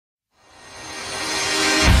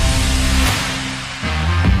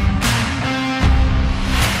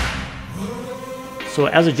So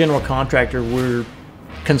as a general contractor, we're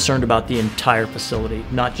concerned about the entire facility,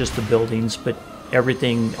 not just the buildings, but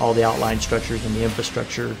everything, all the outline structures and the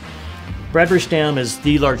infrastructure. Bradbury Stam is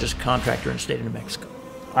the largest contractor in the state of New Mexico.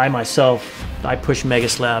 I myself, I push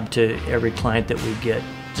MEGASLAB to every client that we get,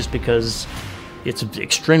 just because it's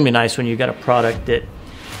extremely nice when you got a product that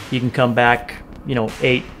you can come back,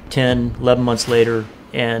 8, 10, 11 months later,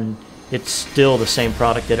 and it's still the same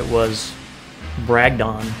product that it was bragged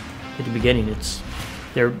on at the beginning.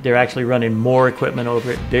 They're actually running more equipment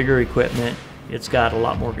over it, bigger equipment. It's got a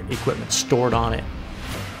lot more equipment stored on it.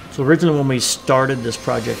 So originally when we started this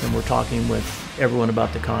project and we're talking with everyone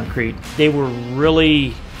about the concrete, they were really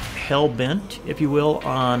hell-bent, if you will,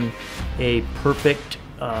 on a perfect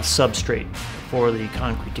substrate for the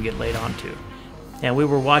concrete to get laid onto. And we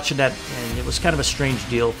were watching that, and it was kind of a strange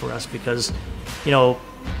deal for us because,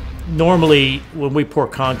 normally when we pour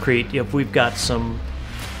concrete, if we've got some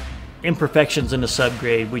imperfections in the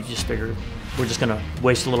subgrade, we just figure we're just going to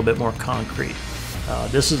waste a little bit more concrete.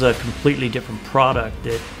 This is a completely different product.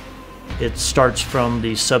 It starts from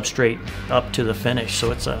the substrate up to the finish,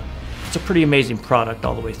 so it's a pretty amazing product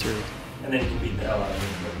all the way through. And then you can beat the hell out of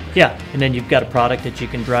it. Yeah, and then you've got a product that you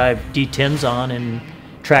can drive D10s on and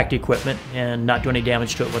track the equipment and not do any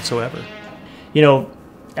damage to it whatsoever.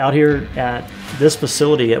 Out here at this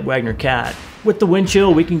facility at Wagner Cat, with the wind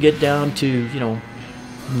chill, we can get down to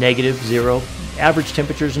 -0. Average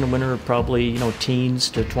temperatures in the winter are probably teens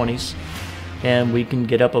to 20s, and we can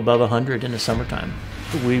get up above 100 in the summertime.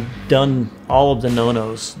 We've done all of the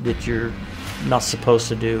no-nos that you're not supposed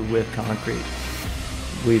to do with concrete.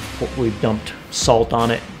 We've dumped salt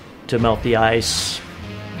on it to melt the ice,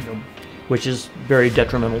 which is very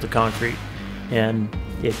detrimental to concrete, and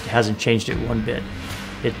it hasn't changed it one bit.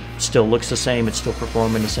 It still looks the same, it's still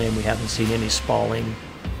performing the same. We haven't seen any spalling.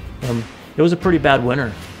 It was a pretty bad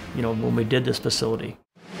winter, when we did this facility.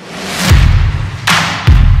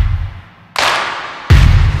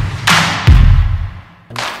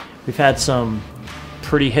 We've had some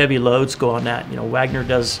pretty heavy loads go on that. Wagner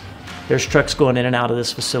there's trucks going in and out of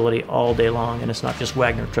this facility all day long, and it's not just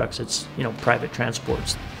Wagner trucks, it's private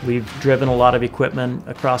transports. We've driven a lot of equipment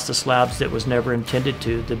across the slabs that was never intended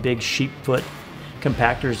to, the big sheep foot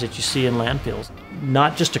compactors that you see in landfills.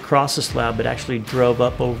 Not just across the slab, but actually drove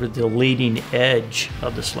up over the leading edge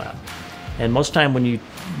of the slab. And most time when you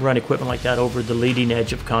run equipment like that over the leading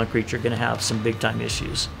edge of concrete, you're going to have some big time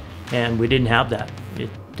issues. And we didn't have that.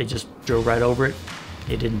 They just drove right over it.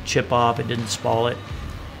 It didn't chip off, it didn't spall it.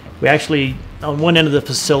 We actually, on one end of the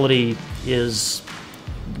facility is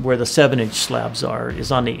where the 7-inch slabs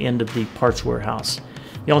is on the end of the parts warehouse.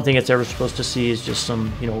 The only thing it's ever supposed to see is just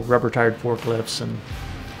some, rubber-tired forklifts and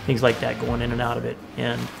things like that going in and out of it.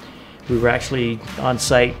 And we were actually on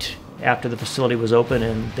site after the facility was open,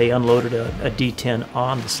 and they unloaded a D10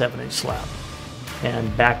 on the 7-inch slab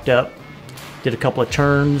and backed up, did a couple of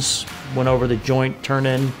turns, went over the joint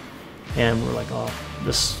turn-in, and we're like, oh,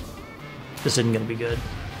 this isn't going to be good.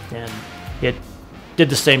 And it did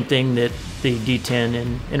the same thing that the D10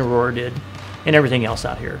 in Aurora did, and everything else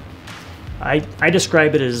out here. I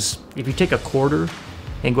describe it as if you take a quarter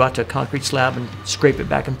and go out to a concrete slab and scrape it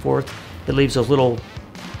back and forth, it leaves those little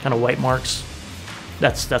kind of white marks.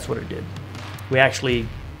 That's what it did. We actually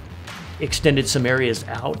extended some areas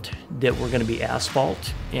out that were going to be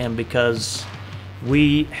asphalt, and because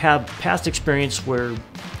we have past experience where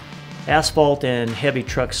asphalt and heavy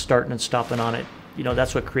trucks starting and stopping on it,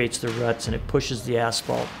 that's what creates the ruts and it pushes the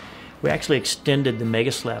asphalt. We actually extended the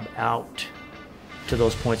MEGASLAB out to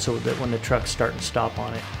those points so that when the trucks start and stop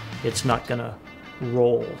on it, it's not going to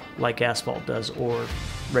roll like asphalt does or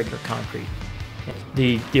regular concrete.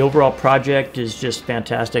 The overall project is just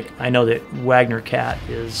fantastic. I know that Wagner Cat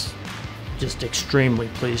is just extremely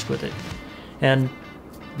pleased with it, and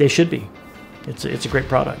they should be. It's a great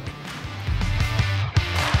product.